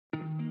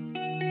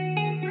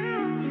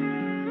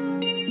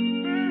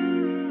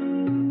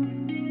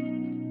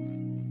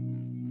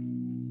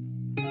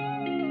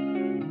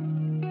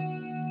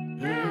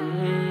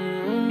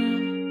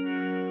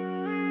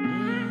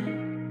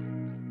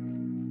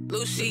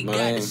She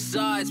got the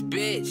sauce,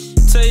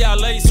 bitch. Tell y'all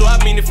late, so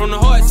I mean it from the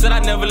heart. Said I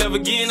never live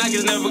again, I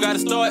just never gotta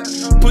start.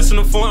 Pushing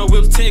the foreign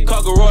whips, 10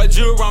 car garage.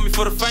 Jewelry around me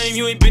for the fame,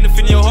 you ain't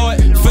benefiting your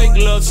heart. Fake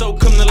love, so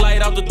come the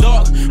light out the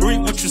dark.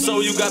 Reap what you sow,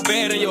 you got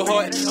bad in your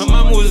heart. Her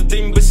mama was a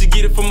demon, but she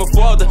get it from her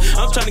father.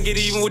 I'm tryna get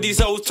even with these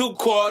hoes 2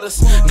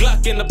 quarters.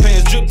 Glock in the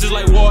pants, drip just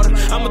like water.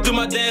 I'ma do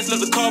my dance, let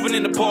the carbon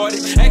in the party.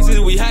 Actually,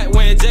 we hot,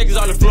 wearing jackets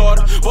all in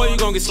Florida. Boy, you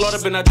gon' get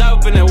slaughtered, but I die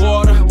up in that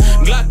water.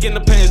 Glock in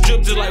the pants,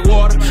 drip just like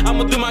water.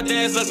 I'ma do my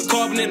dance, let the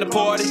carbon in the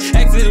party.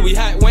 Actually, we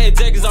hot, wearing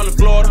jackets all in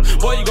Florida.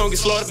 Boy, you gon' get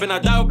slaughtered, but I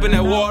die up in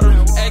that water.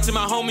 Asking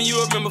my homie,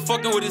 you remember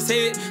fucking with his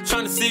head.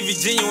 Tryna see if he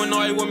genuine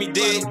or he want me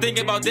dead.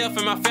 Thinking about death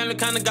and my family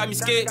kinda got me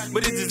scared.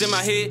 But it's just in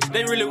my head,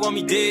 they really want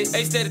me dead.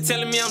 They started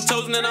telling me I'm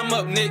chosen and I'm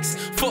up next.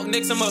 Fuck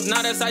next, I'm up,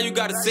 now that's how you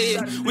gotta say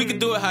it. We can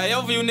do it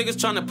however you niggas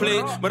tryna play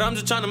it. But I'm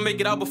just tryna make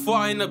it out before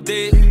I end up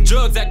dead.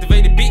 Drugs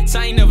activated, bitch,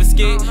 I ain't never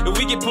scared. If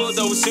we get pulled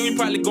over, shit, we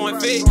probably going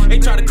fed. They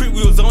try to creep,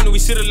 we was on it, we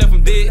should've left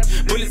them dead.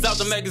 Bullets out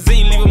the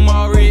magazine, leave them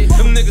all red.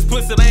 Them niggas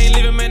pussy, they ain't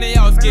living, man, they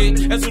all scared.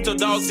 That's what your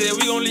dog said,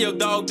 we gon' leave your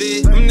dog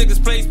dead. Them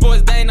niggas play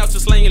sports, they ain't out to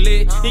sling your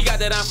leg. He got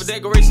that on for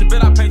decoration,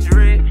 but I paint you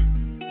red.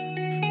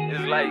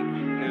 It's like,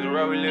 this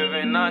world we live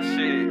in now,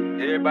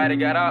 shit. Everybody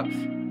got ops.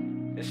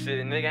 This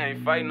shit, nigga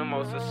ain't fighting no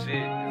more, so shit.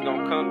 It's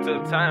gonna come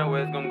to a time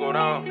where it's gonna go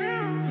down.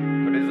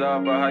 But it's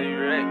all about how you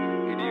react.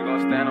 Either you gonna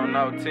stand on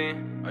out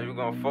 10, or you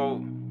gonna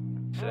fold.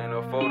 Shit ain't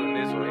no folding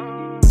this way.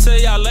 Tell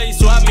y'all late,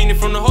 so I mean it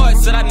from the heart.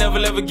 Said I never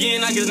live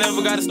again, I just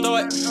never gotta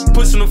start.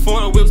 Pushing the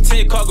foreign whips,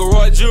 10 car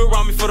garage. Jewelry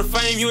around me for the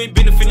fame, you ain't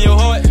benefiting your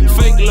heart.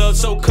 Fake love,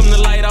 so come the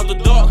light out the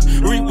dark.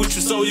 Reap what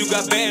you sow, you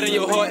got bad in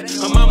your heart.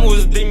 Her mama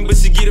was a demon, but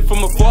she get it from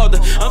her father.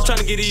 I'm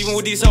tryna get even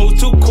with these hoes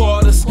 2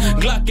 quarters.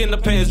 Glock in the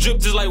pants, drip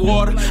just like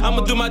water.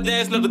 I'ma do my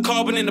dance, let the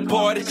carbon in the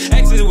party.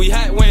 Actually, we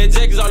hot, wearing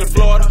jackets all in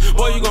Florida.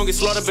 Boy, you gon' get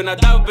slaughtered, but I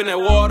die up in that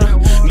water.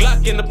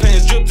 Glock in the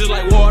pants, drip just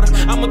like water.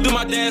 I'ma do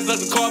my dance, let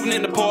the carbon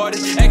in the party.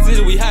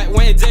 Actually, we hot,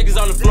 wearing jackets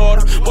all in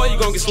Florida. Boy, you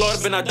gon' get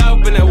slaughtered, but I die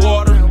up in that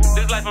water.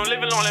 This life I'm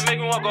living on, make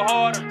me wanna go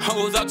harder.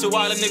 Hoes out to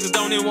wild, niggas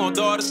don't even want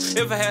daughters.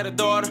 If I had a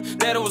daughter,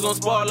 daddy was gon'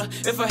 spoil her.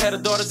 If I had a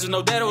daughter, just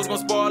know daddy was gon'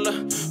 spoil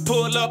her.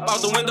 Pull up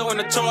out the window in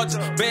the Charger.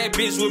 Bad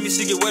bitch with me,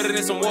 she get wetter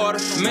than some water.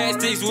 Mad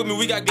sticks with me,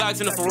 we got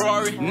Glocks in a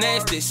Ferrari.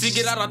 Nasty, she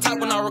get out on top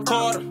when I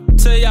record her.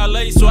 Tell y'all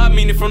late, so I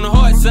mean it from the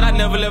heart. Said I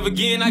never live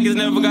again, I just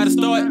never gotta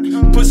start.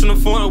 Pushing the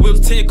foreign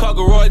whips, 10 car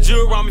garage.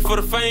 Jewelry around me for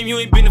the fame, you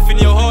ain't benefiting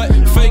your heart.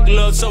 Fake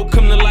love, so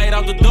come the light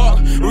out the dark.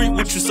 Reap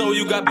what you sow,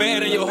 you got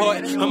bad in your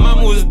heart. Her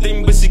mama was a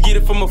demon, but she get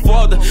it from her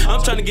father. I'm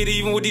tryna get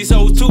even with these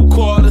hoes 2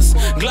 quarters.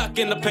 Glock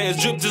in the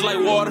pants, drip just like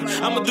water.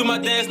 I'ma do my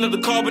dance, let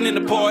the carbon in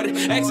the party.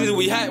 Actually,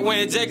 we hot,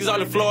 wearing jackets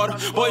all in Florida.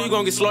 Boy, you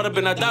gon' get slaughtered,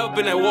 but I die up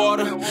in that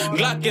water.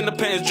 Glock in the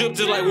pants, drip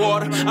just like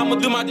water. I'ma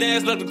do my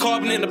dance, let the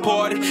carbon in the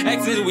party.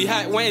 Actually, we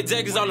hot, wearing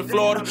jackets all in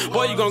Florida.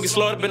 Boy, you gon' get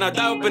slaughtered, but I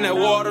die up in that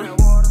water.